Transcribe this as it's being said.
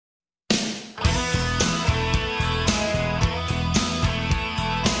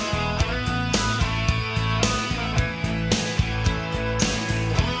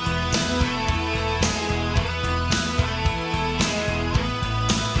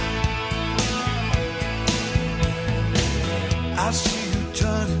I see you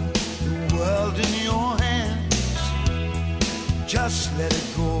turning the world in your hands. Just let it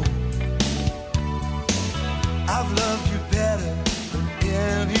go. I've loved you better than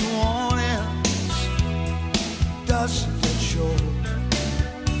anyone else. Doesn't it show?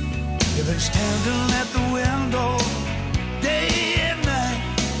 You've been standing at the window day and night,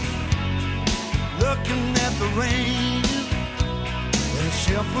 looking at the rain. In a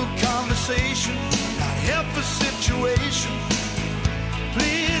simple conversation, not help a situation.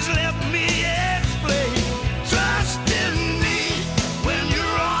 Please let me explain. Trust in me when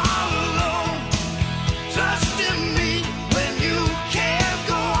you're all alone. Trust in me when you can't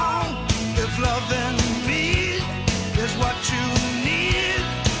go on. If loving me is what you need,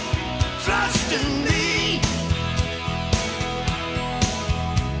 trust in me.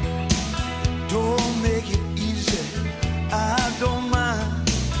 Don't make it easy, I don't mind.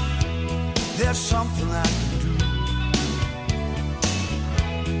 There's something I